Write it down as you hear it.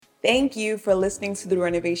Thank you for listening to the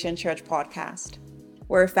Renovation Church podcast.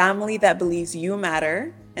 We're a family that believes you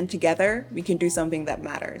matter, and together we can do something that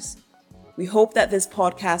matters. We hope that this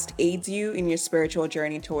podcast aids you in your spiritual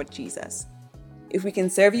journey toward Jesus. If we can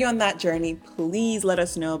serve you on that journey, please let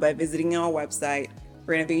us know by visiting our website,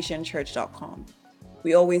 renovationchurch.com.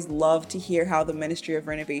 We always love to hear how the ministry of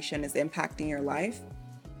renovation is impacting your life.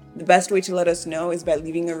 The best way to let us know is by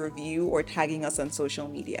leaving a review or tagging us on social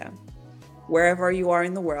media. Wherever you are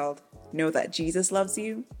in the world, know that Jesus loves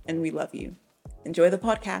you and we love you. Enjoy the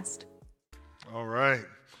podcast. All right.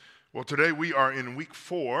 Well, today we are in week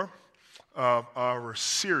 4 of our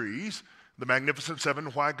series, The Magnificent Seven,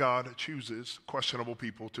 Why God Chooses Questionable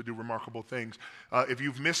People to Do Remarkable Things. If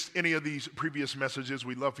you've missed any of these previous messages,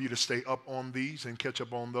 we'd love for you to stay up on these and catch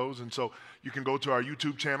up on those. And so you can go to our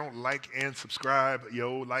YouTube channel, like and subscribe.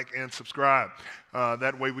 Like and subscribe.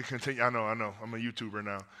 That way we continue. I know. I'm a YouTuber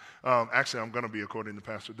now. Actually, I'm going to be, according to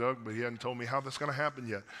Pastor Doug, but he hasn't told me how that's going to happen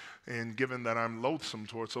yet. And given that I'm loathsome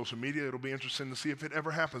towards social media, it'll be interesting to see if it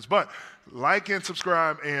ever happens. But like and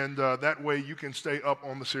subscribe, and that way you can stay up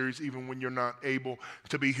on the series even when you're not able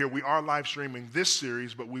to be here. We are live streaming this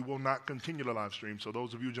series, but we will not continue to live stream. So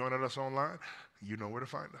those of you joining us online, you know where to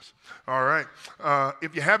find us. All right.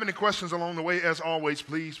 If you have any questions along the way, as always,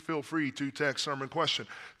 please feel free to text sermon question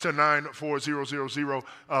to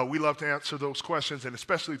 94000. We love to answer those questions, and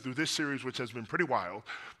especially through this series, which has been pretty wild.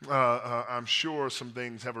 I'm sure some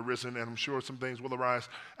things have arisen, and I'm sure some things will arise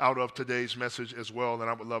out of today's message as well, and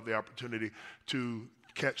I would love the opportunity to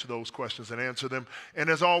catch those questions and answer them. And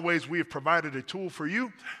as always, we have provided a tool for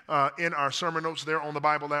you in our sermon notes there on the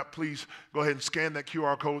Bible app. Please go ahead and scan that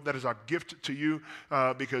QR code. That is our gift to you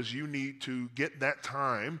because you need to get that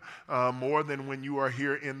time more than when you are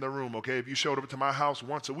here in the room, okay? If you showed up to my house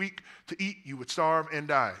once a week to eat, you would starve and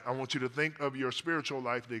die. I want you to think of your spiritual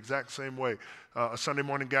life the exact same way. A Sunday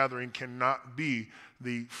morning gathering cannot be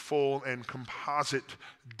the full and composite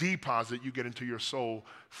deposit you get into your soul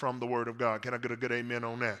from the Word of God. Can I get a good amen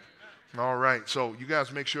on that? All right, so you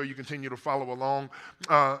guys make sure you continue to follow along.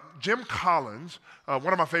 Jim Collins, one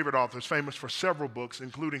of my favorite authors, famous for several books,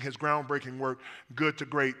 including his groundbreaking work, Good to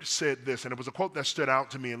Great, said this, and it was a quote that stood out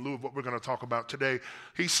to me in lieu of what we're going to talk about today.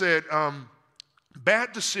 He said,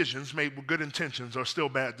 bad decisions made with good intentions are still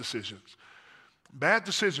bad decisions. Bad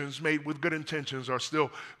decisions made with good intentions are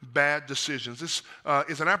still bad decisions. This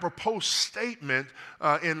is an apropos statement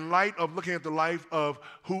in light of looking at the life of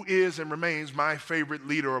who is and remains my favorite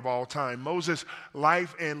leader of all time. Moses'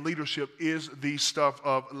 life and leadership is the stuff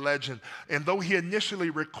of legend. And though he initially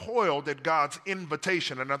recoiled at God's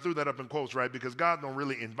invitation, and I threw that up in quotes, right, because God don't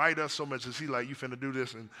really invite us so much as he like, you finna do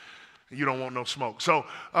this, and you don't want no smoke. So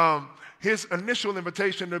his initial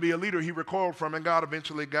invitation to be a leader, he recoiled from, and God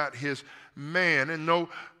eventually got his man. And no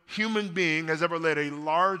human being has ever led a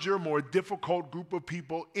larger, more difficult group of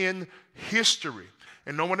people in history.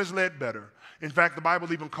 And no one has led better. In fact, the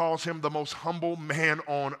Bible even calls him the most humble man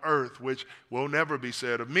on earth, which will never be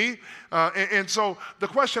said of me. And so the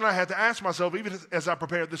question I had to ask myself, even as I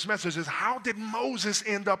prepared this message, is how did Moses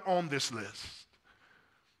end up on this list?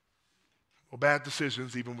 Well, bad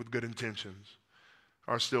decisions, even with good intentions,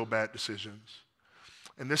 are still bad decisions.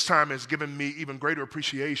 And this time has given me even greater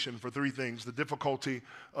appreciation for three things: the difficulty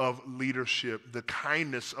of leadership, the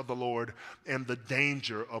kindness of the Lord, and the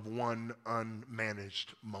danger of one unmanaged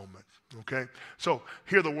moment. Okay? So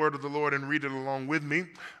hear the word of the Lord and read it along with me.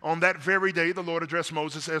 On that very day, the Lord addressed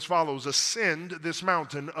Moses as follows: ascend this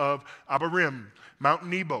mountain of Abarim, Mount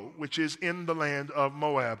Nebo, which is in the land of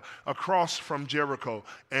Moab, across from Jericho,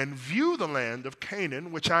 and view the land of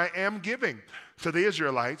Canaan, which I am giving to the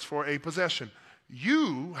Israelites for a possession.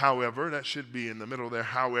 You, however, that should be in the middle there,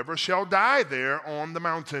 however, shall die there on the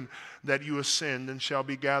mountain that you ascend, and shall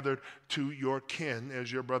be gathered to your kin,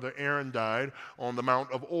 as your brother Aaron died on the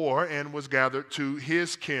Mount of Or and was gathered to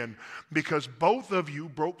his kin, because both of you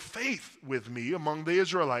broke faith with me among the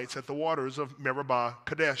Israelites at the waters of Meribah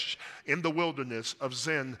Kadesh in the wilderness of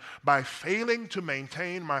Zin, by failing to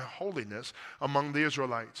maintain my holiness among the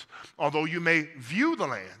Israelites. Although you may view the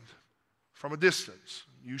land from a distance,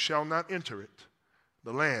 you shall not enter it,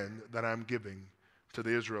 the land that I'm giving to the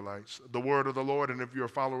Israelites. The word of the Lord. And if you're a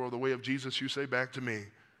follower of the way of Jesus, you say back to me,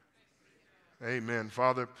 amen.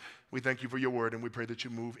 Father, we thank you for your word, and we pray that you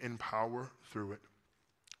move in power through it.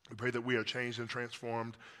 We pray that we are changed and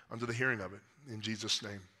transformed under the hearing of it. In Jesus'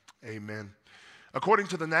 name, amen. According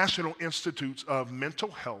to the National Institutes of Mental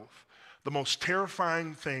Health, the most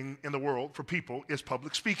terrifying thing in the world for people is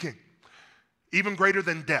public speaking, even greater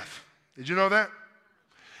than death. Did you know that?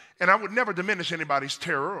 And I would never diminish anybody's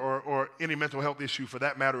terror or any mental health issue for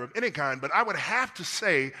that matter of any kind, but I would have to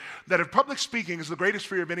say that if public speaking is the greatest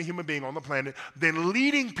fear of any human being on the planet, then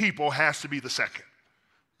leading people has to be the second,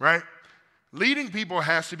 right? Leading people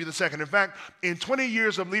has to be the second. In fact, in 20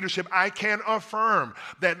 years of leadership, I can affirm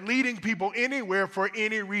that leading people anywhere for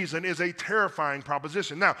any reason is a terrifying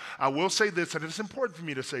proposition. Now, I will say this, and it's important for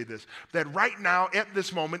me to say this, that right now, at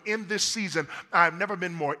this moment, in this season, I've never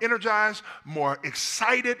been more energized, more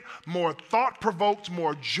excited, more thought-provoked,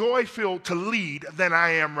 more joy-filled to lead than I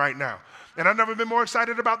am right now. And I've never been more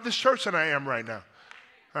excited about this church than I am right now.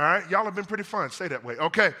 All right? Y'all have been pretty fun. Stay that way.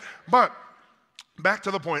 Okay. But back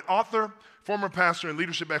to the point. Author, former pastor and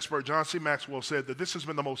leadership expert John C. Maxwell said that this has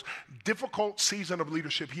been the most difficult season of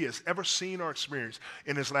leadership he has ever seen or experienced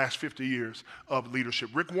in his last 50 years of leadership.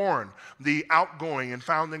 Rick Warren, the outgoing and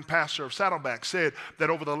founding pastor of Saddleback, said that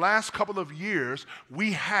over the last couple of years,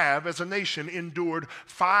 we have, as a nation, endured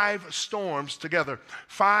 5 storms together.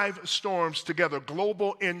 5 storms together.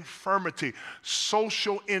 Global infirmity,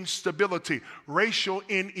 social instability, racial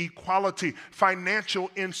inequality, financial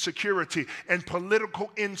insecurity, and political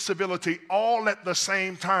incivility, all at the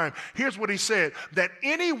same time. Here's what he said, that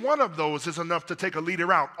any one of those is enough to take a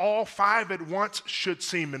leader out. All 5 at once should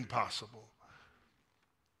seem impossible.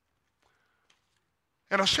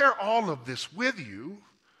 And I'll share all of this with you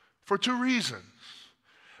for 2 reasons.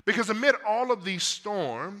 Because amid all of these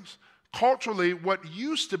storms, culturally, what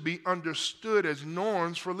used to be understood as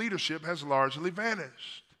norms for leadership has largely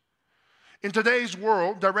vanished. In today's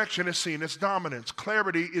world, direction is seen as dominance.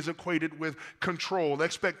 Clarity is equated with control.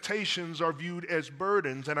 Expectations are viewed as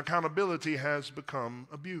burdens, and accountability has become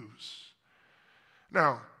abuse.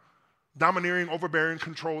 Now, domineering, overbearing,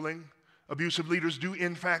 controlling, abusive leaders do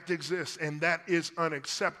in fact exist, and that is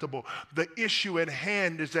unacceptable. The issue at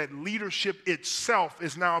hand is that leadership itself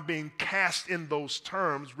is now being cast in those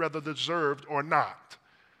terms, whether deserved or not.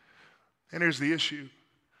 And here's the issue.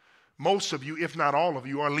 Most of you, if not all of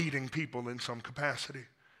you, are leading people in some capacity.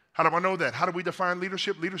 How do I know that? How do we define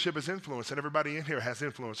leadership? Leadership is influence, and everybody in here has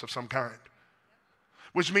influence of some kind.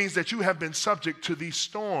 Which means that you have been subject to these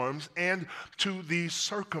storms and to these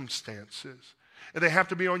circumstances. And they have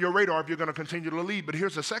to be on your radar if you're going to continue to lead. But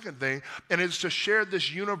here's the second thing, and it's to share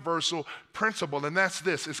this universal principle, and that's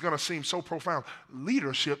this. It's going to seem so profound.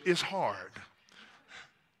 Leadership is hard.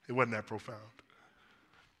 It wasn't that profound.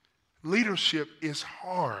 Leadership is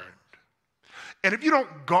hard. And if you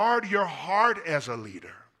don't guard your heart as a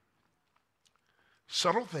leader,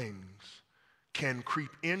 subtle things can creep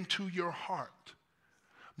into your heart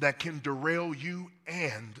that can derail you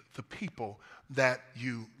and the people that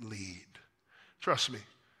you lead. Trust me,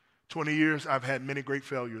 20 years, I've had many great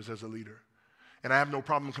failures as a leader. And I have no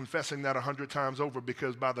problem confessing that 100 times over,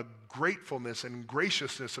 because by the gratefulness and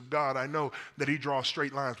graciousness of God, I know that he draws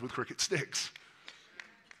straight lines with crooked sticks.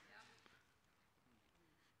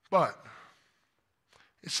 But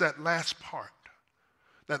it's that last part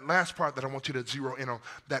that I want you to zero in on,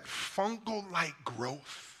 that fungal-like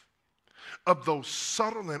growth of those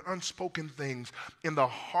subtle and unspoken things in the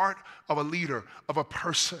heart of a leader, of a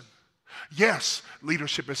person. Yes,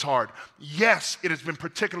 leadership is hard. Yes, it has been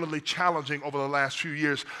particularly challenging over the last few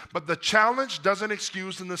years, but the challenge doesn't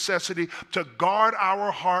excuse the necessity to guard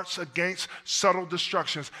our hearts against subtle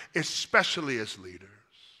destructions, especially as leaders.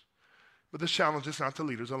 But this challenge is not to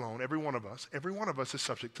leaders alone. Every one of us is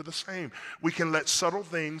subject to the same. We can let subtle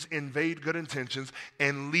things invade good intentions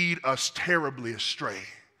and lead us terribly astray.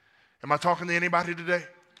 Am I talking to anybody today?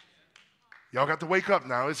 Y'all got to wake up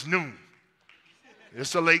now. It's noon.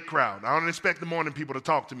 It's a late crowd. I don't expect the morning people to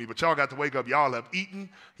talk to me, but y'all got to wake up. Y'all have eaten.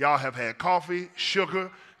 Y'all have had coffee, sugar.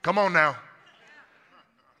 Come on now.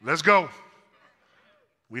 Let's go.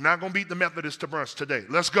 We're not going to beat the Methodists to brunch today.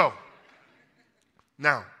 Let's go.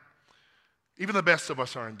 Now, even the best of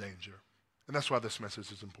us are in danger, and that's why this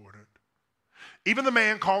message is important. Even the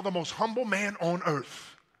man called the most humble man on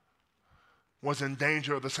earth was in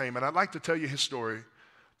danger of the same. And I'd like to tell you his story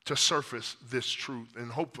to surface this truth,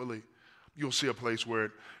 and hopefully you'll see a place where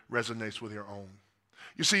it resonates with your own.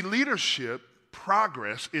 You see, leadership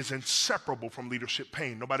progress is inseparable from leadership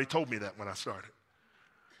pain. Nobody told me that when I started.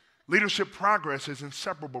 Leadership progress is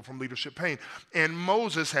inseparable from leadership pain, and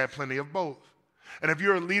Moses had plenty of both. And if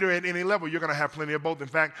you're a leader at any level, you're going to have plenty of both. In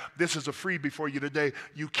fact, this is a freebie for you today.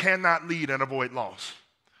 You cannot lead and avoid loss.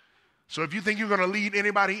 So if you think you're going to lead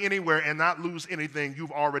anybody anywhere and not lose anything,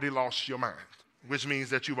 you've already lost your mind, which means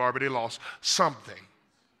that you've already lost something.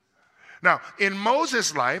 Now, in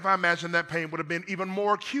Moses' life, I imagine that pain would have been even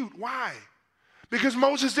more acute. Why? Because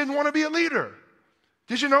Moses didn't want to be a leader.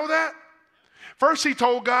 Did you know that? First, he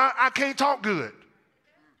told God, I can't talk good.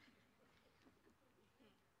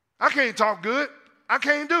 I can't talk good. I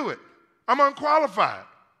can't do it. I'm unqualified.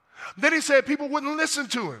 Then he said people wouldn't listen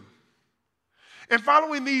to him. And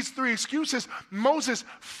following these three excuses, Moses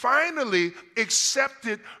finally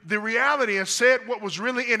accepted the reality and said what was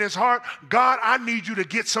really in his heart: God, I need you to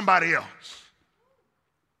get somebody else.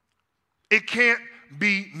 It can't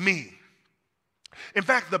be me. In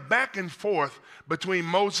fact, the back and forth between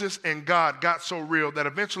Moses and God got so real that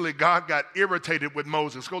eventually God got irritated with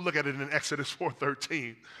Moses. Go look at it in Exodus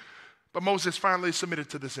 4:13. But Moses finally submitted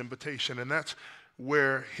to this invitation, and that's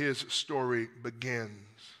where his story begins,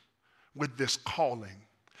 with this calling,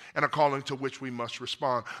 and a calling to which we must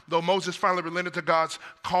respond. Though Moses finally relented to God's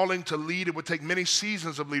calling to lead, it would take many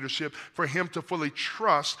seasons of leadership for him to fully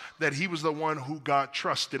trust that he was the one who God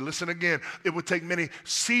trusted. Listen again. It would take many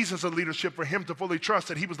seasons of leadership for him to fully trust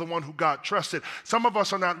that he was the one who God trusted. Some of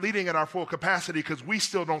us are not leading at our full capacity because we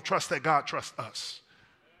still don't trust that God trusts us.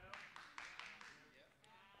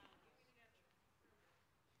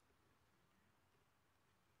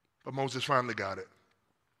 But Moses finally got it.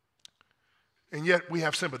 And yet we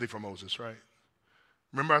have sympathy for Moses, right?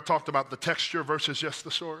 Remember I talked about the texture versus just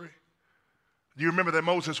the story? Do you remember that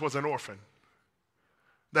Moses was an orphan?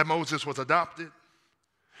 That Moses was adopted?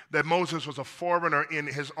 That Moses was a foreigner in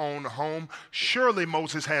his own home? Surely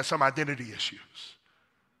Moses had some identity issues.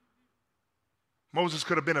 Moses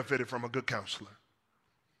could have benefited from a good counselor.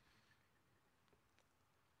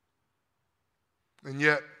 And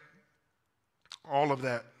yet, all of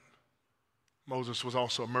that, Moses was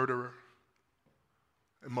also a murderer.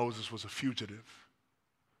 And Moses was a fugitive.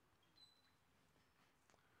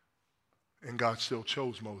 And God still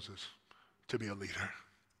chose Moses to be a leader.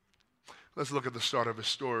 Let's look at the start of his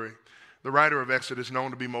story. The writer of Exodus,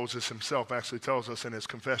 known to be Moses himself, actually tells us in his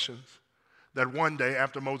Confessions that one day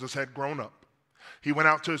after Moses had grown up, he went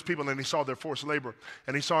out to his people and he saw their forced labor.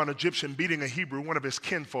 And he saw an Egyptian beating a Hebrew, one of his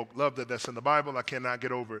kinfolk. Love that that's in the Bible. I cannot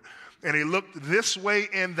get over it. And he looked this way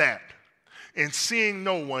and that. And seeing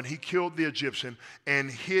no one, he killed the Egyptian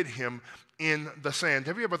and hid him in the sand.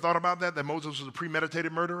 Have you ever thought about that Moses was a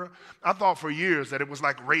premeditated murderer? I thought for years that it was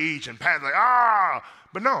like rage and passion, like, ah!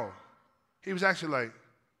 But no, he was actually like,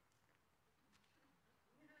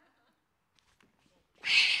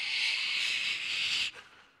 shh.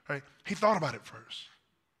 Right? He thought about it first.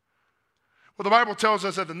 Well, the Bible tells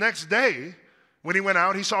us that the next day, when he went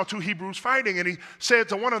out, he saw two Hebrews fighting, and he said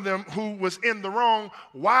to one of them who was in the wrong,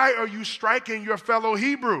 "Why are you striking your fellow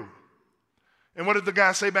Hebrew?" And what did the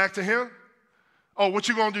guy say back to him? "Oh, what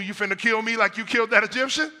you gonna do? You finna kill me like you killed that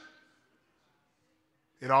Egyptian?"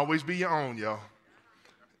 It always be your own, y'all.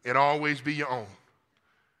 It always be your own.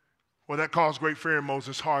 Well, that caused great fear in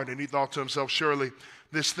Moses' heart, and he thought to himself, surely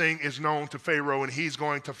this thing is known to Pharaoh, and he's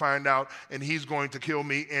going to find out, and he's going to kill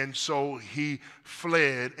me. And so he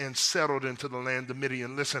fled and settled into the land of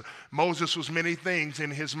Midian. Listen, Moses was many things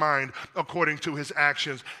in his mind according to his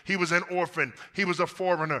actions. He was an orphan. He was a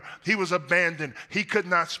foreigner. He was abandoned. He could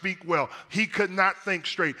not speak well. He could not think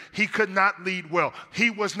straight. He could not lead well. He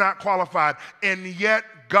was not qualified. And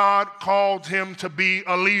yet God called him to be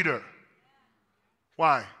a leader.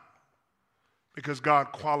 Why? Because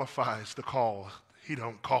God qualifies the call. He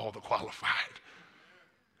don't call the qualified.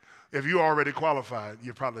 If you're already qualified,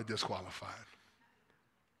 you're probably disqualified.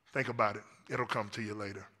 Think about it. It'll come to you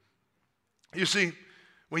later. You see,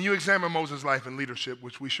 when you examine Moses' life and leadership,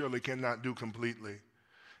 which we surely cannot do completely,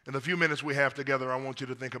 in the few minutes we have together, I want you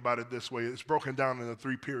to think about it this way. It's broken down into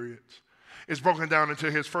 3 periods. It's broken down into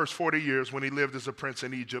his first 40 years when he lived as a prince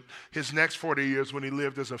in Egypt, his next 40 years when he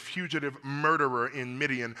lived as a fugitive murderer in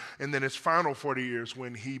Midian, and then his final 40 years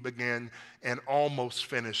when he began and almost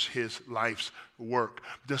finished his life's work.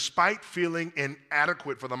 Despite feeling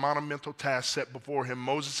inadequate for the monumental task set before him,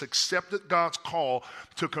 Moses accepted God's call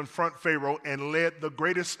to confront Pharaoh and led the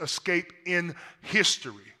greatest escape in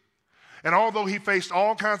history. And although he faced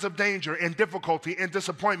all kinds of danger and difficulty and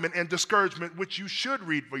disappointment and discouragement, which you should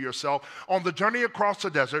read for yourself, on the journey across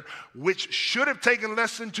the desert, which should have taken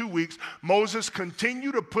less than 2 weeks, Moses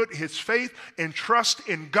continued to put his faith and trust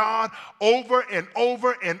in God over and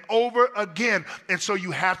over and over again. And so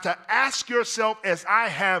you have to ask yourself, as I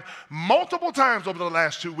have multiple times over the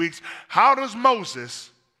last 2 weeks, how does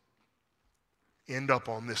Moses end up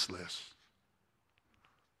on this list?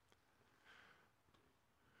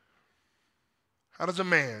 How does a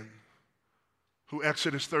man who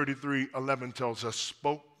Exodus 33:11 tells us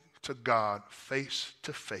spoke to God face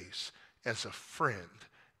to face as a friend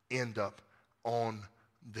end up on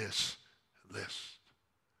this list?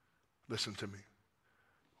 Listen to me.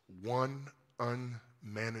 One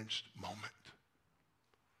unmanaged moment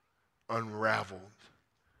unraveled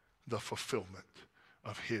the fulfillment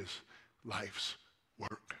of his life's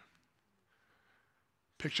work.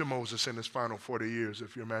 Picture Moses in his final 40 years,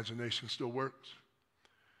 if your imagination still works.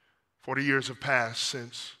 40 years have passed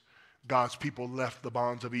since God's people left the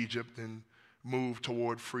bonds of Egypt and moved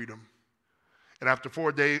toward freedom. And after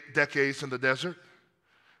 4 decades in the desert,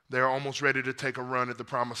 they're almost ready to take a run at the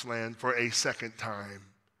promised land for a second time.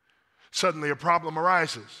 Suddenly a problem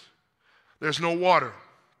arises. There's no water.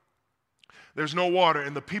 There's no water,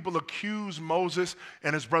 and the people accuse Moses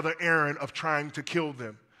and his brother Aaron of trying to kill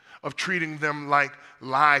them, of treating them like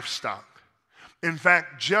livestock. In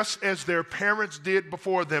fact, just as their parents did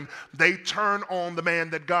before them, they turn on the man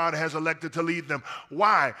that God has elected to lead them.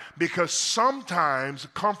 Why? Because sometimes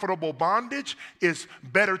comfortable bondage is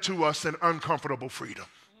better to us than uncomfortable freedom.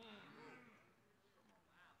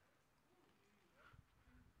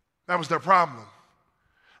 That was their problem.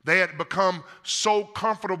 They had become so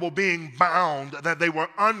comfortable being bound that they were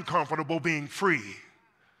uncomfortable being free.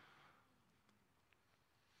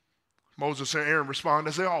 Moses and Aaron respond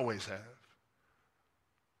as they always have.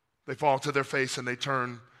 They fall to their face and they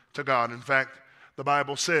turn to God. In fact, the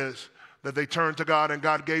Bible says that they turned to God and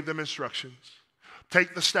God gave them instructions.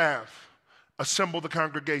 Take the staff, assemble the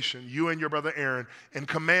congregation, you and your brother Aaron, and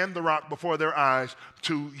command the rock before their eyes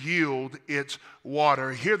to yield its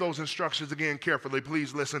water. Hear those instructions again carefully.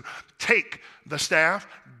 Please listen. Take the staff,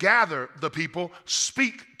 gather the people,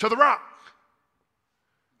 speak to the rock.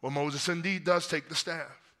 Well, Moses indeed does take the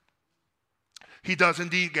staff. He does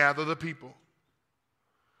indeed gather the people.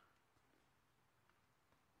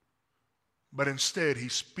 But instead, he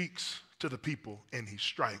speaks to the people and he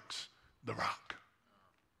strikes the rock.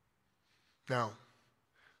 Now,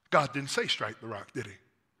 God didn't say strike the rock, did he?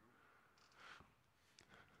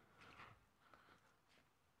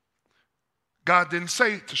 God didn't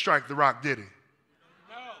say to strike the rock, did he?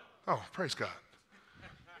 No. Oh, praise God.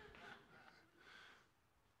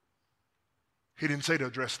 He didn't say to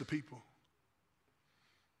address the people.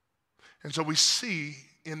 And so we see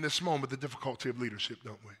in this moment the difficulty of leadership,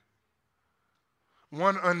 don't we?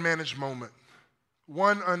 One unmanaged moment.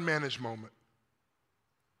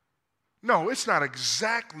 No, it's not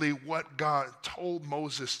exactly what God told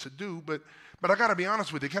Moses to do, but I got to be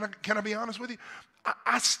honest with you. Can I be honest with you?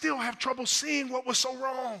 I still have trouble seeing what was so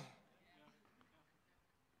wrong.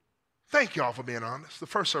 Thank y'all for being honest. The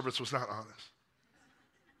first service was not honest.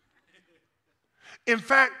 In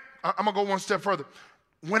fact, I'm going to go one step further.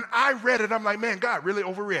 When I read it, I'm like, man, God really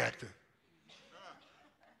overreacted.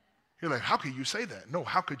 You're like, how could you say that? No,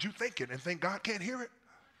 how could you think it and think God can't hear it?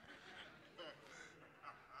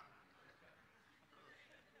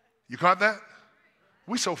 You caught that?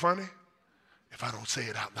 We so funny. If I don't say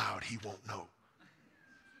it out loud, he won't know.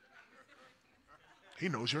 He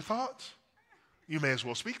knows your thoughts. You may as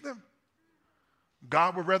well speak them.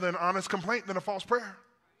 God would rather an honest complaint than a false prayer.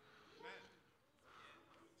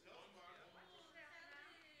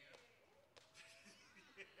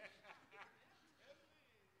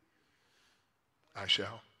 I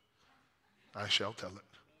shall tell it.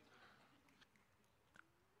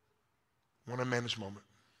 One unmanaged moment.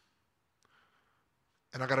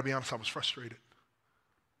 And I got to be honest, I was frustrated.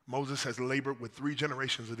 Moses has labored with 3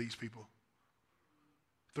 generations of these people.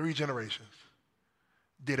 3 generations.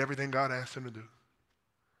 Did everything God asked him to do.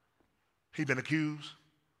 He'd been accused.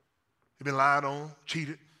 He'd been lied on,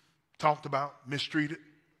 cheated, talked about, mistreated.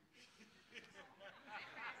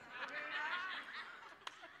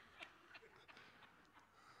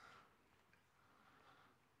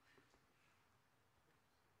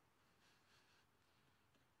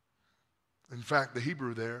 In fact, the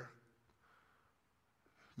Hebrew there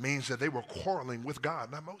means that they were quarreling with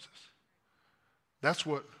God, not Moses. That's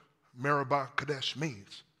what Meribah Kadesh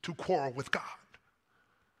means, to quarrel with God.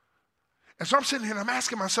 And so I'm sitting here and I'm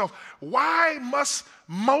asking myself, why must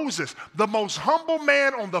Moses, the most humble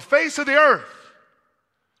man on the face of the earth,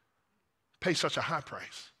 pay such a high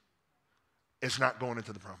price? It's not going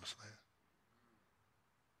into the promised land.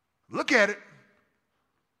 Look at it,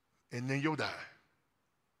 and then you'll die.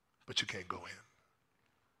 But you can't go in.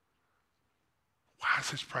 Why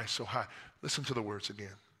is his price so high? Listen to the words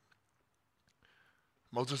again.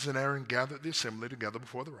 Moses and Aaron gathered the assembly together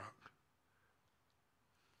before the rock.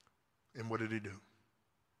 And what did he do?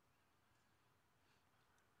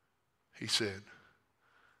 He said,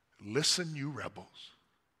 listen, you rebels.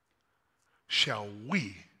 Shall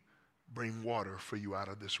we bring water for you out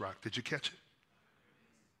of this rock? Did you catch it?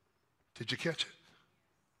 Did you catch it?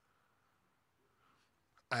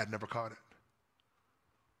 I had never caught it.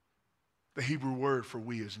 The Hebrew word for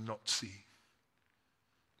we is notzi.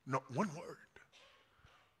 No, one word.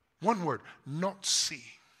 One word, notzi.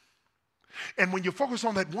 And when you focus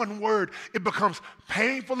on that one word, it becomes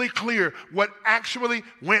painfully clear what actually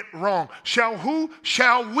went wrong. Shall who?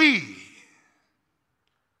 Shall we?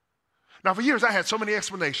 Now, for years, I had so many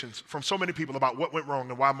explanations from so many people about what went wrong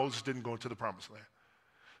and why Moses didn't go into the promised land.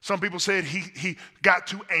 Some people said he got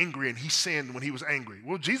too angry and he sinned when he was angry.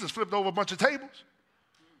 Well, Jesus flipped over a bunch of tables.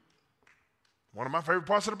 One of my favorite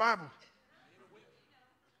parts of the Bible.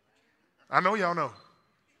 I know y'all know.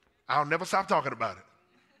 I'll never stop talking about it.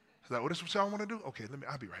 Is that what y'all want to do? Okay,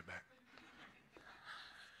 I'll be right back.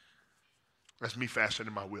 That's me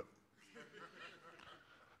fastening my whip.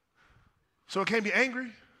 So it can't be angry.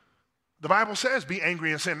 The Bible says be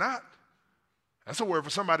angry and sin not. That's a word for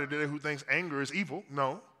somebody today who thinks anger is evil.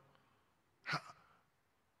 No.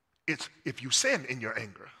 It's if you sin in your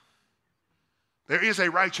anger. There is a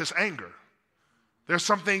righteous anger. There's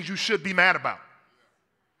some things you should be mad about.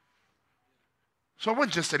 So it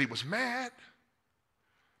wasn't just that he was mad.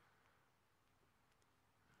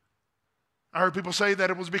 I heard people say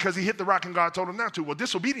that it was because he hit the rock and God told him not to. Well,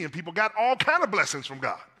 disobedient people got all kind of blessings from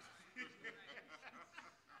God.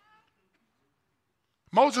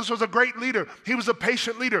 Moses was a great leader. He was a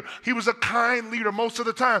patient leader. He was a kind leader most of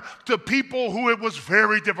the time to people who it was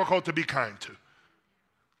very difficult to be kind to.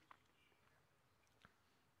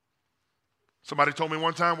 Somebody told me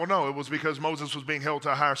one time, well, no, it was because Moses was being held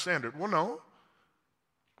to a higher standard. Well, no.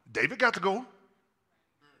 David got to go.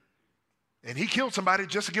 And he killed somebody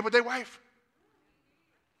just to get with their wife.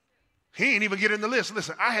 He ain't even get in the list.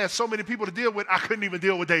 Listen, I had so many people to deal with, I couldn't even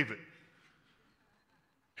deal with David.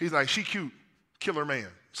 He's like, she cute. Killer man,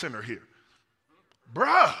 send her here.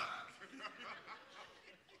 Bruh,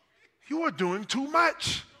 you are doing too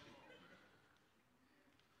much.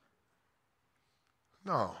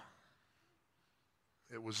 No,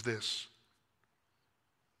 it was this.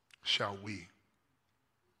 Shall we?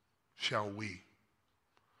 Shall we?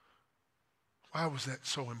 Why was that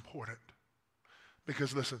so important?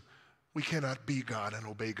 Because listen, we cannot be God and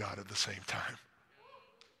obey God at the same time.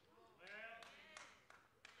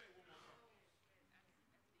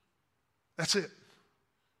 That's it.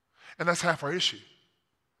 And that's half our issue.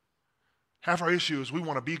 Half our issue is we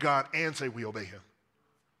want to be God and say we obey him.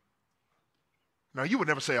 Now, you would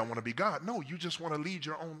never say, I want to be God. No, you just want to lead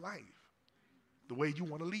your own life the way you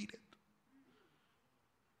want to lead it.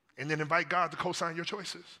 And then invite God to co-sign your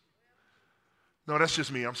choices. No, that's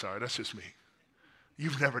just me. I'm sorry. That's just me.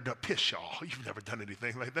 You've never done, piss y'all. You've never done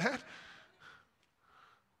anything like that.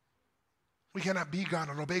 We cannot be God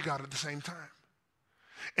and obey God at the same time.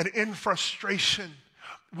 And in frustration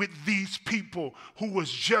with these people who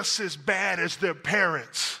was just as bad as their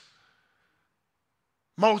parents,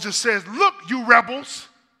 Moses says, look, you rebels.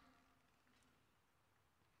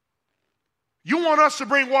 You want us to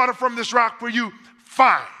bring water from this rock for you?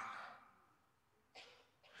 Fine.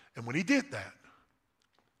 And when he did that,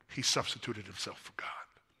 he substituted himself for God.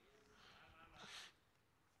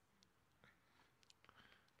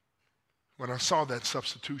 When I saw that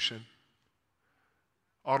substitution,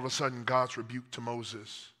 all of a sudden, God's rebuke to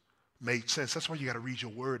Moses made sense. That's why you got to read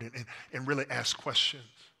your word and really ask questions.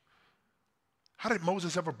 How did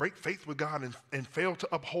Moses ever break faith with God and fail to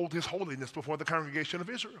uphold his holiness before the congregation of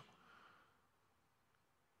Israel?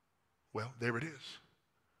 Well, there it is.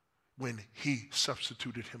 When he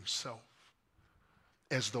substituted himself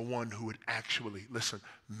as the one who would actually, listen,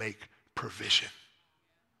 make provision.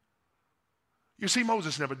 You see,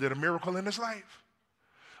 Moses never did a miracle in his life.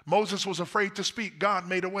 Moses was afraid to speak. God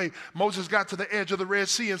made a way. Moses got to the edge of the Red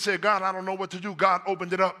Sea and said, God, I don't know what to do. God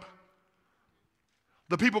opened it up.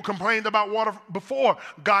 The people complained about water before.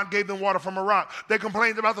 God gave them water from a rock. They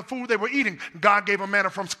complained about the food they were eating. God gave them manna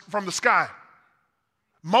from the sky.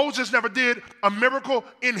 Moses never did a miracle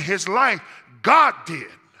in his life. God did.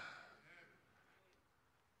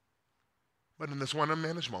 But in this one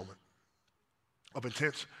unmanaged moment of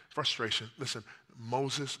intense frustration, listen,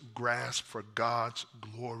 Moses grasped for God's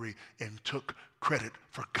glory and took credit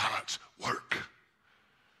for God's work.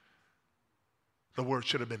 The word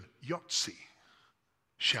should have been yotzi,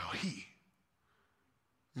 shall he,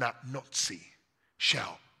 not notzi,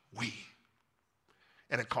 shall we.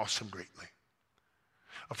 And it cost him greatly.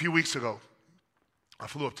 A few weeks ago, I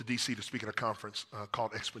flew up to D.C. to speak at a conference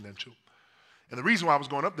called Exponential. And the reason why I was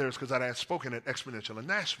going up there is because I had spoken at Exponential in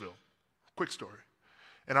Nashville. Quick story.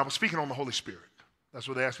 And I was speaking on the Holy Spirit. That's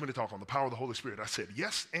what they asked me to talk on, the power of the Holy Spirit. I said,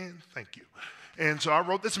 yes and thank you. And so I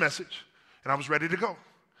wrote this message, and I was ready to go.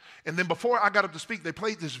 And then before I got up to speak, they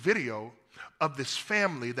played this video of this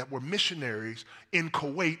family that were missionaries in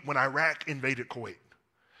Kuwait when Iraq invaded Kuwait.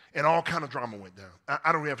 And all kind of drama went down.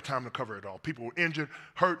 I don't have time to cover it all. People were injured,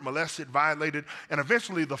 hurt, molested, violated, and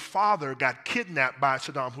eventually the father got kidnapped by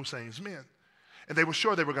Saddam Hussein's men. And they were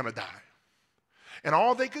sure they were going to die. And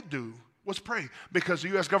all they could do was pray because the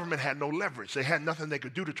U.S. government had no leverage. They had nothing they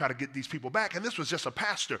could do to try to get these people back. And this was just a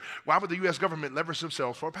pastor. Why would the U.S. government leverage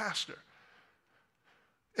themselves for a pastor?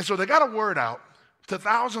 And so they got a word out to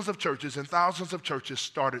thousands of churches, and thousands of churches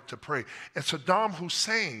started to pray. And Saddam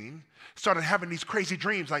Hussein started having these crazy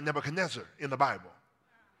dreams like Nebuchadnezzar in the Bible.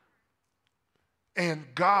 And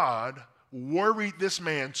God worried this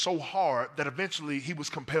man so hard that eventually he was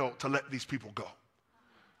compelled to let these people go.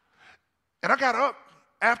 And I got up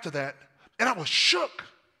after that, and I was shook.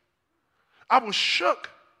 I was shook.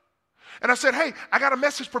 And I said, hey, I got a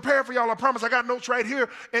message prepared for y'all. I promise I got notes right here.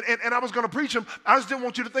 And I was going to preach them. I just didn't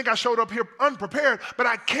want you to think I showed up here unprepared. But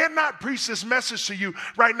I cannot preach this message to you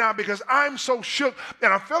right now because I'm so shook.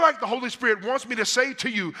 And I feel like the Holy Spirit wants me to say to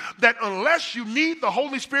you that unless you need the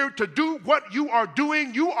Holy Spirit to do what you are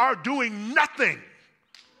doing nothing.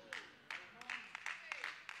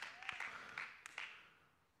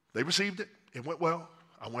 They received it. It went well.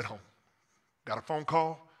 I went home. Got a phone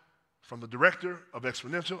call from the director of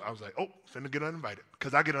Exponential. I was like, oh, finna get uninvited.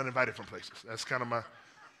 Because I get uninvited from places. That's kind of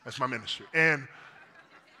my ministry. And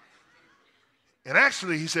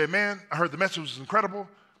actually, he said, man, I heard the message was incredible.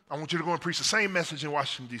 I want you to go and preach the same message in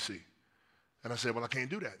Washington, D.C. And I said, well, I can't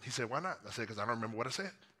do that. He said, why not? I said, because I don't remember what I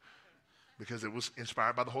said. Because it was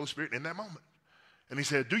inspired by the Holy Spirit in that moment. And he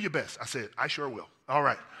said, do your best. I said, I sure will. All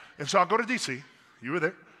right. And so I go to D.C. You were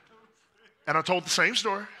there. And I told the same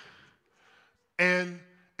story. And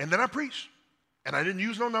then I preached. And I didn't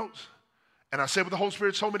use no notes. And I said what the Holy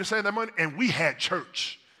Spirit told me to say in that moment. And we had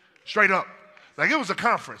church. Straight up. Like it was a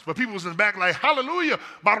conference. But people was in the back like, hallelujah.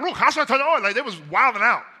 Baruch Hashanah. Like they was wilding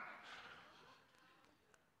out.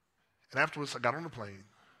 And afterwards I got on the plane.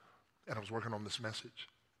 And I was working on this message.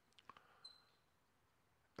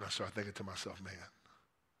 And I started thinking to myself, man,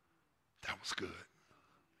 that was good.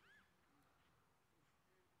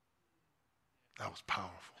 That was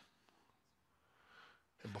powerful.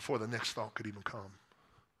 And before the next thought could even come,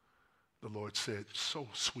 the Lord said so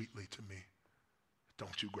sweetly to me,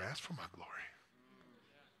 don't you grasp for my glory.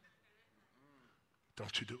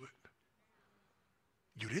 Don't you do it.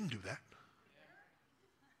 You didn't do that.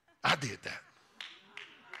 I did that.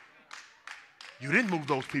 You didn't move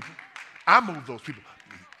those people. I moved those people.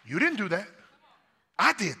 You didn't do that.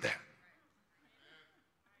 I did that.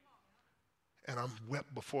 And I'm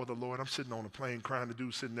wept before the Lord. I'm sitting on a plane crying. The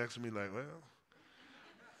dude sitting next to me like, well,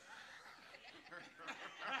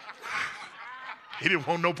 he didn't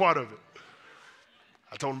want no part of it.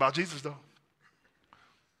 I told him about Jesus, though.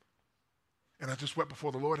 And I just wept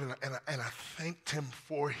before the Lord, and I thanked him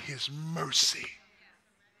for his mercy.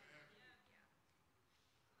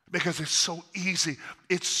 Because it's so easy,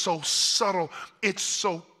 it's so subtle, it's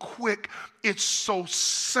so quick, it's so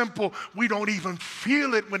simple. We don't even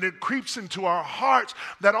feel it when it creeps into our hearts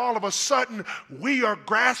that all of a sudden we are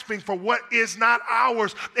grasping for what is not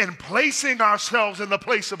ours and placing ourselves in the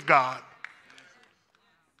place of God.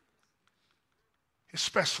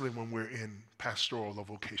 Especially when we're in pastoral or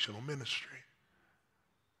vocational ministry.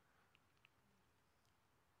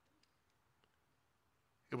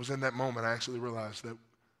 It was in that moment I actually realized that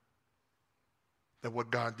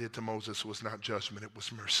what God did to Moses was not judgment, it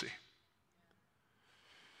was mercy.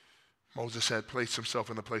 Moses had placed himself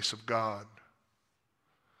in the place of God.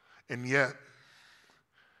 And yet,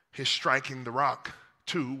 his striking the rock,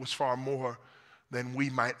 too, was far more than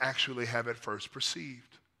we might actually have at first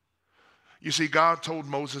perceived. You see, God told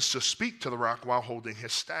Moses to speak to the rock while holding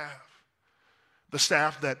his staff. The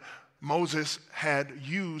staff that Moses had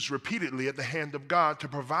used repeatedly at the hand of God to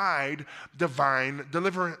provide divine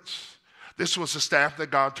deliverance. This was a staff that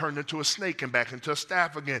God turned into a snake and back into a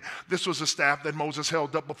staff again. This was a staff that Moses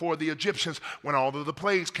held up before the Egyptians when all of the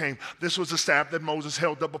plagues came. This was a staff that Moses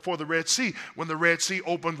held up before the Red Sea when the Red Sea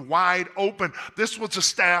opened wide open. This was a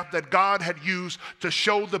staff that God had used to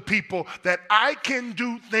show the people that I can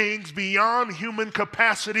do things beyond human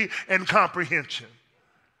capacity and comprehension.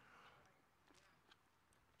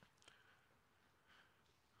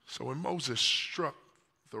 So when Moses struck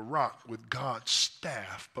the rock with God's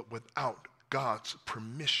staff, but without God's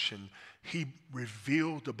permission, he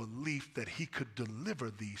revealed a belief that he could deliver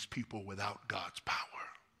these people without God's power.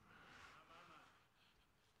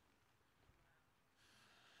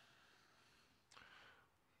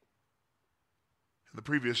 In the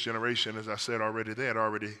previous generation, as I said already, they had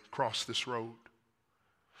already crossed this road.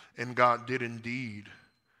 And God did indeed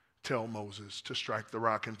tell Moses to strike the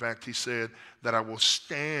rock. In fact, he said that I will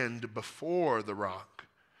stand before the rock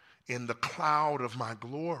in the cloud of my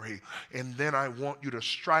glory, and then I want you to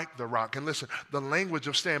strike the rock. And listen, the language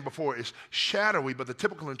of stand before is shadowy, but the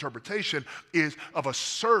typical interpretation is of a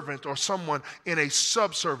servant or someone in a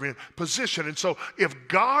subservient position. And so if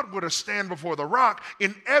God were to stand before the rock,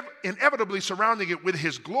 inevitably surrounding it with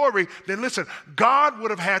his glory, then listen, God would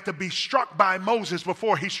have had to be struck by Moses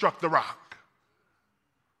before he struck the rock.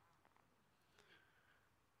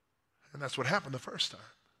 And that's what happened the first time.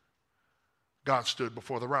 God stood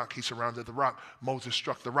before the rock. He surrounded the rock. Moses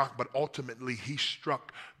struck the rock, but ultimately he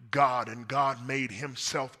struck God, and God made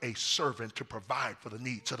himself a servant to provide for the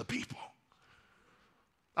needs of the people.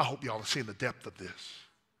 I hope y'all are seeing the depth of this.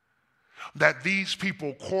 That these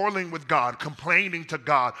people quarreling with God, complaining to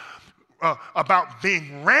God about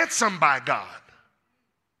being ransomed by God,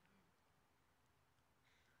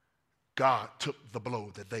 God took the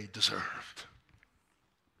blow that they deserved.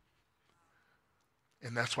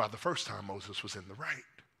 And that's why the first time Moses was in the right.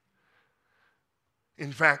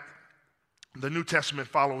 In fact, the New Testament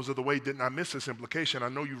followers of the way did not miss this implication. I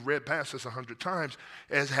know you've read past this 100 times,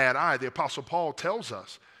 as had I. The Apostle Paul tells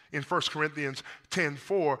us in 1 Corinthians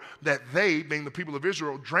 10:4 that they, being the people of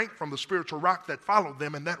Israel, drank from the spiritual rock that followed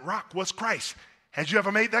them, and that rock was Christ. Had you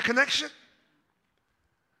ever made that connection?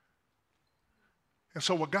 And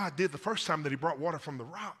so what God did the first time that he brought water from the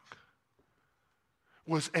rock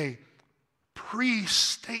was a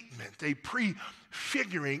pre-statement, a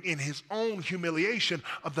prefiguring in his own humiliation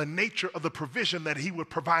of the nature of the provision that he would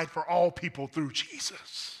provide for all people through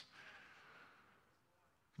Jesus.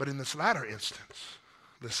 But in this latter instance,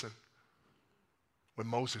 listen, when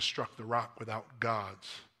Moses struck the rock without God's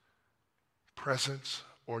presence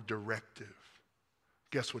or directive,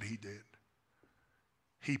 guess what he did?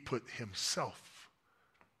 He put himself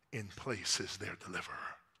in place as their deliverer,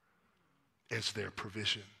 as their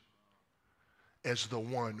provision, as the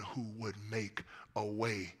one who would make a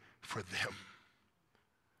way for them.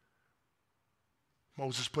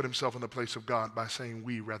 Moses put himself in the place of God by saying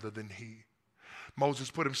we rather than he. Moses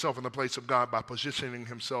put himself in the place of God by positioning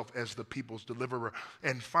himself as the people's deliverer.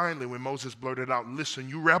 And finally, when Moses blurted out, "Listen,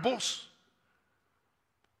 you rebels,"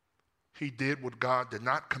 he did what God did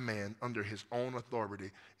not command under his own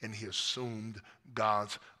authority, and he assumed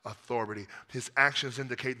God's authority. His actions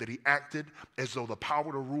indicate that he acted as though the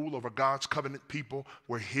power to rule over God's covenant people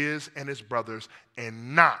were his and his brothers,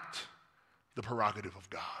 and not the prerogative of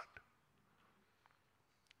God.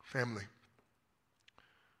 Family,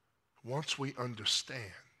 once we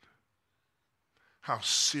understand how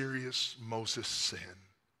serious Moses' sin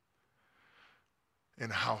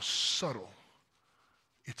and how subtle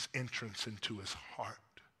its entrance into his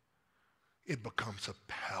heart, it becomes a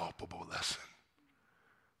palpable lesson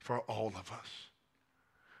for all of us,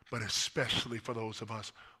 but especially for those of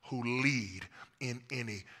us who lead in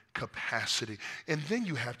any capacity. And then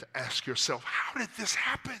you have to ask yourself, how did this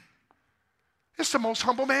happen? It's the most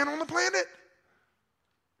humble man on the planet.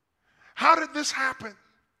 How did this happen?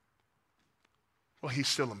 Well, he's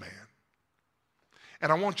still a man.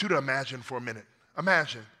 And I want you to imagine for a minute,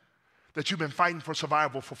 imagine that you've been fighting for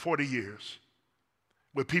survival for 40 years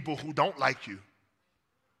with people who don't like you,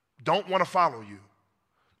 don't want to follow you,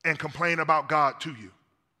 and complain about God to you.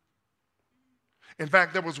 In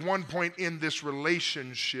fact, there was one point in this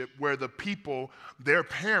relationship where the people, their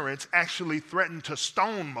parents, actually threatened to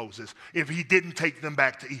stone Moses if he didn't take them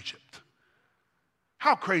back to Egypt.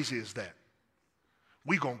 How crazy is that?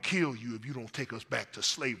 We're going to kill you if you don't take us back to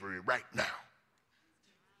slavery right now.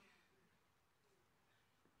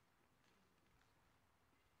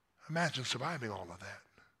 Imagine surviving all of that.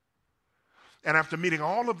 And after meeting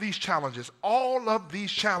all of these challenges,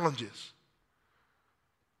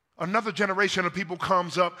 another generation of people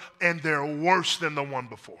comes up and they're worse than the one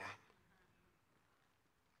before.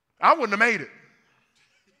 I wouldn't have made it.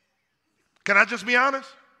 Can I just be honest?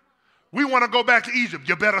 We want to go back to Egypt.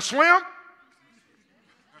 You better swim.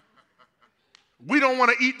 We don't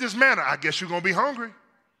want to eat this manna. I guess you're going to be hungry.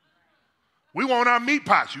 We want our meat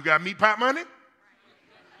pots. You got meat pot money?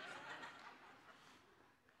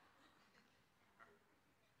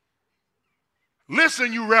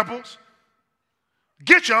 Listen, you rebels,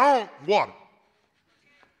 get your own water.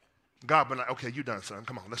 God been like, okay, you done, son.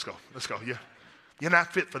 Come on, let's go. Let's go. You're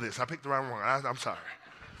not fit for this. I picked the wrong one. I'm sorry.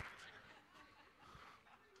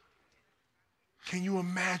 Can you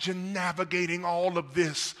imagine navigating all of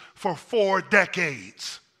this for 4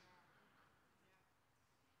 decades?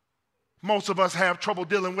 Most of us have trouble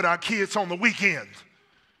dealing with our kids on the weekend.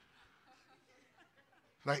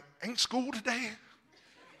 Like, ain't school today?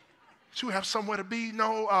 Should we have somewhere to be?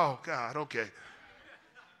 No? Oh, God, okay.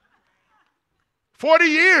 40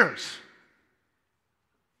 years.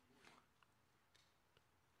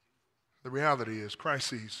 The reality is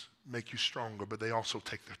crises make you stronger, but they also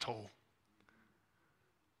take their toll.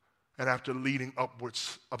 And after leading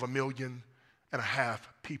upwards of 1.5 million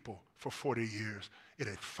people for 40 years, it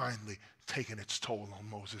had finally taken its toll on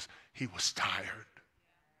Moses. He was tired.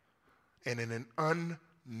 And in an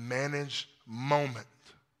unmanaged moment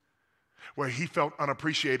where he felt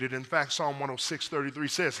unappreciated, in fact, Psalm 106:33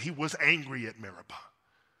 says he was angry at Meribah,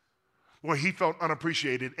 where he felt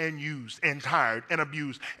unappreciated and used and tired and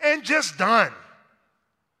abused and just done.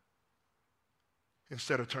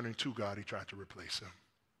 Instead of turning to God, he tried to replace him.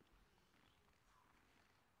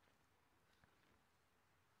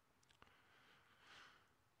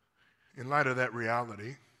 In light of that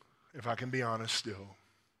reality, if I can be honest still,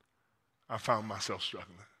 I found myself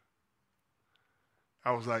struggling.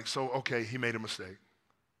 I was like, so, okay, he made a mistake.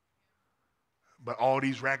 But all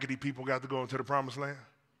these raggedy people got to go into the promised land.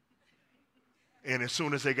 And as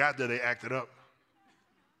soon as they got there, they acted up.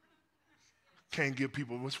 Can't give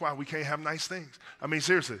people, that's why we can't have nice things. I mean,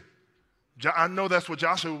 seriously. I know that's what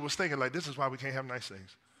Joshua was thinking, like, this is why we can't have nice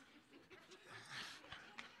things.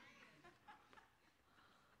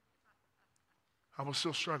 I was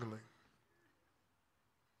still struggling.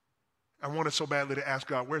 I wanted so badly to ask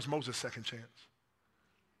God, where's Moses' second chance?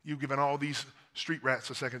 You've given all these street rats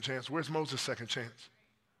a second chance. Where's Moses' second chance?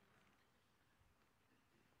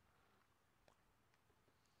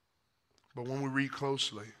 But when we read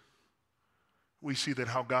closely, we see that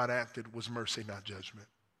how God acted was mercy, not judgment.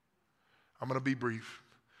 I'm going to be brief.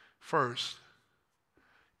 First,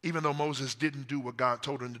 even though Moses didn't do what God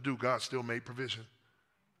told him to do, God still made provision.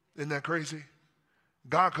 Isn't that crazy?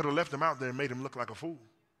 God could have left him out there and made him look like a fool.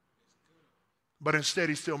 But instead,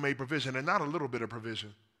 he still made provision, and not a little bit of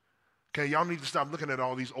provision. Okay, y'all need to stop looking at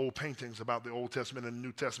all these old paintings about the Old Testament and the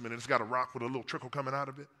New Testament, and it's got a rock with a little trickle coming out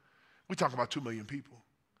of it. We're talking about 2 million people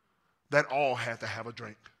that all had to have a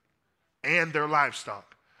drink, and their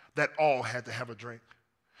livestock that all had to have a drink.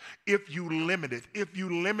 If you limit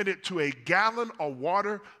it to a gallon of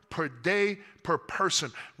water per day per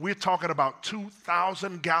person, we're talking about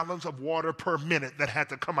 2,000 gallons of water per minute that had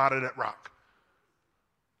to come out of that rock.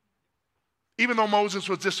 Even though Moses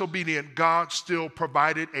was disobedient, God still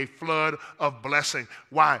provided a flood of blessing.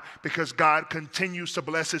 Why? Because God continues to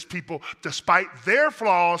bless his people despite their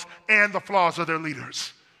flaws and the flaws of their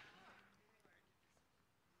leaders.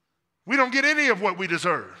 We don't get any of what we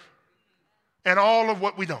deserve and all of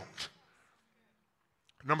what we don't.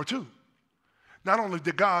 Number two, not only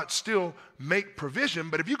did God still make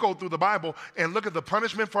provision, but if you go through the Bible and look at the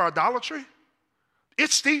punishment for idolatry,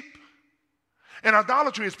 it's steep. And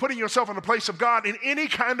idolatry is putting yourself in the place of God in any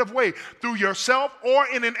kind of way, through yourself or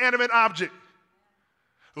an inanimate object.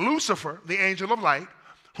 Lucifer, the angel of light,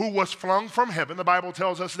 who was flung from heaven, the Bible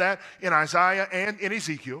tells us that in Isaiah and in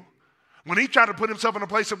Ezekiel, when he tried to put himself in the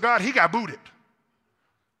place of God, he got booted.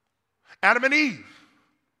 Adam and Eve,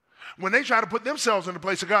 when they tried to put themselves in the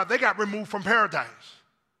place of God, they got removed from paradise.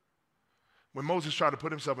 When Moses tried to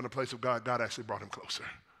put himself in the place of God, God actually brought him closer.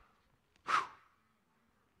 Whew.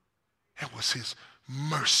 It was his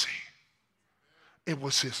mercy. It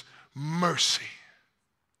was his mercy.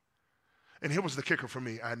 And here was the kicker for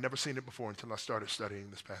me. I had never seen it before until I started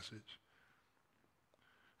studying this passage.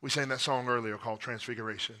 We sang that song earlier called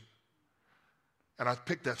Transfiguration. And I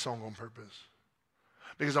picked that song on purpose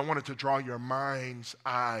because I wanted to draw your mind's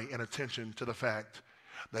eye and attention to the fact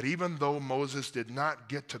that even though Moses did not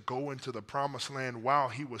get to go into the promised land while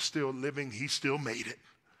he was still living, he still made it.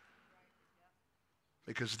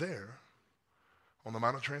 Because there, on the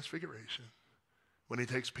Mount of Transfiguration, when he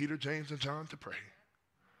takes Peter, James, and John to pray,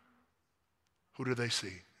 who do they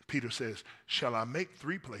see? Peter says, shall I make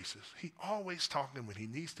 3 places? He always talking when he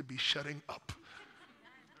needs to be shutting up.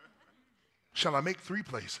 Shall I make 3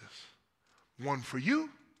 places? One for you,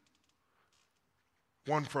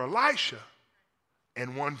 one for Elisha,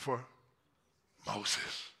 and one for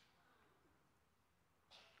Moses.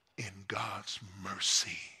 In God's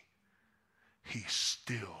mercy, he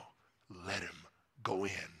still let him go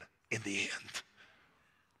in the end.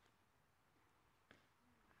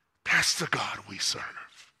 That's the God we serve.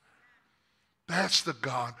 That's the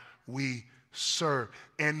God we serve.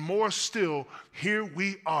 And more still, here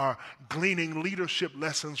we are gleaning leadership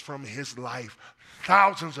lessons from his life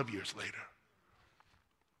thousands of years later.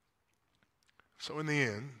 So in the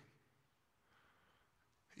end,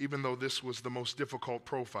 even though this was the most difficult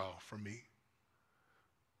profile for me,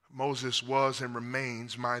 Moses was and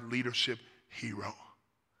remains my leadership hero.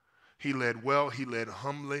 He led well, he led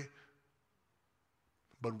humbly,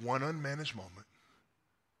 but one unmanaged moment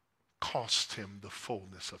cost him the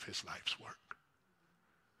fullness of his life's work.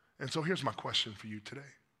 And so here's my question for you today.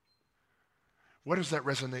 Where does that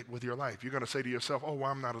resonate with your life? You're going to say to yourself, oh,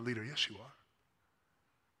 well, I'm not a leader. Yes, you are.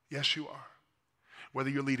 Yes, you are. Whether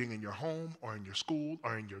you're leading in your home or in your school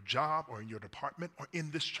or in your job or in your department or in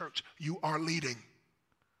this church, you are leading.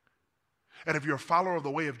 And if you're a follower of the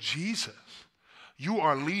way of Jesus, you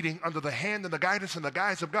are leading under the hand and the guidance and the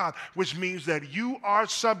guidance of God, which means that you are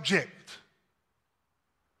subject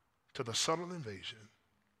to the subtle invasion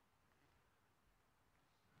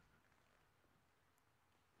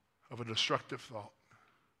of a destructive thought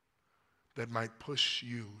that might push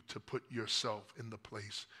you to put yourself in the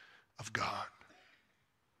place of God.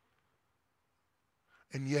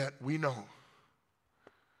 And yet we know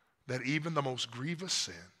that even the most grievous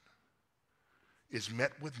sin is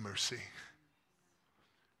met with mercy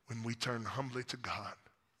when we turn humbly to God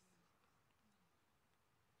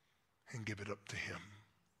and give it up to him.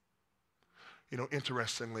 You know,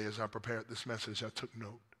 interestingly, as I prepared this message, I took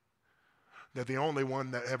note that the only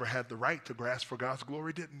one that ever had the right to grasp for God's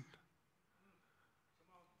glory didn't.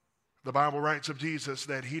 The Bible writes of Jesus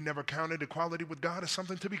that he never counted equality with God as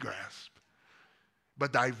something to be grasped,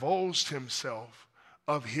 but divulged himself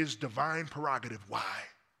of his divine prerogative. Why?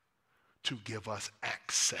 To give us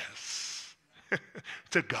access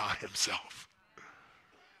to God himself.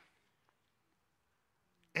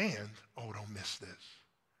 And, oh, don't miss this.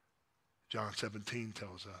 John 17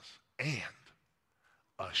 tells us, and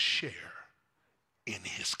a share in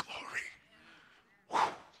his glory.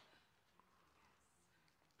 Whew.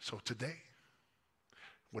 So today,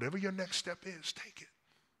 whatever your next step is, take it.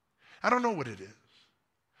 I don't know what it is.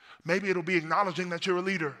 Maybe it'll be acknowledging that you're a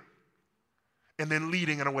leader and then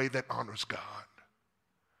leading in a way that honors God.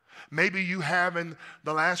 Maybe you have in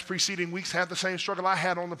the last preceding weeks had the same struggle I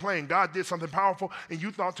had on the plane. God did something powerful and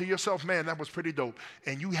you thought to yourself, man, that was pretty dope.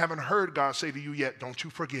 And you haven't heard God say to you yet, don't you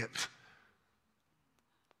forget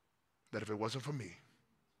that if it wasn't for me,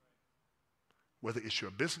 whether it's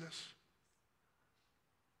your business,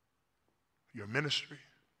 your ministry,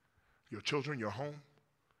 your children, your home,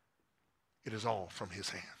 it is all from his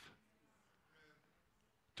hand.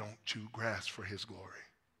 Don't you grasp for his glory.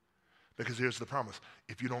 Because here's the promise.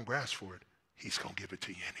 If you don't grasp for it, he's going to give it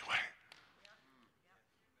to you anyway.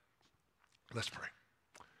 Let's pray.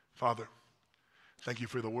 Father, thank you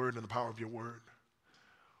for the word and the power of your word.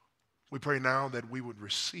 We pray now that we would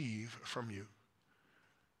receive from you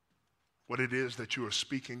what it is that you are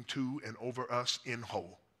speaking to and over us in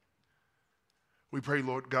whole. We pray,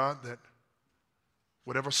 Lord God, that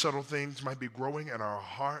whatever subtle things might be growing in our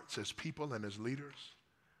hearts as people and as leaders,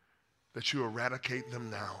 that you eradicate them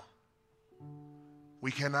now.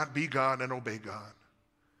 We cannot be God and obey God,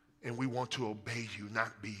 and we want to obey you,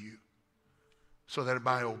 not be you, so that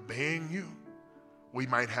by obeying you, we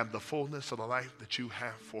might have the fullness of the life that you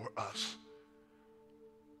have for us.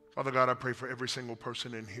 Father God, I pray for every single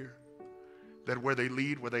person in here, that where they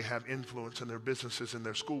lead, where they have influence in their businesses, in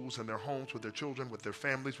their schools, in their homes, with their children, with their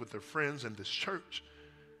families, with their friends, in this church,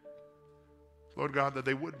 Lord God, that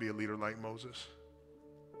they would be a leader like Moses,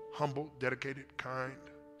 humble, dedicated, kind,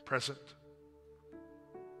 present,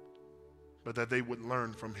 but that they would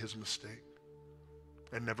learn from his mistake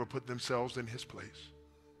and never put themselves in his place,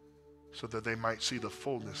 so that they might see the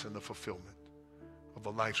fullness and the fulfillment of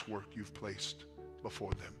the life's work you've placed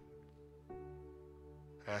before them.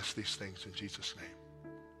 I ask these things in Jesus'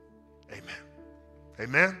 name. Amen.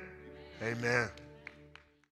 Amen. Amen.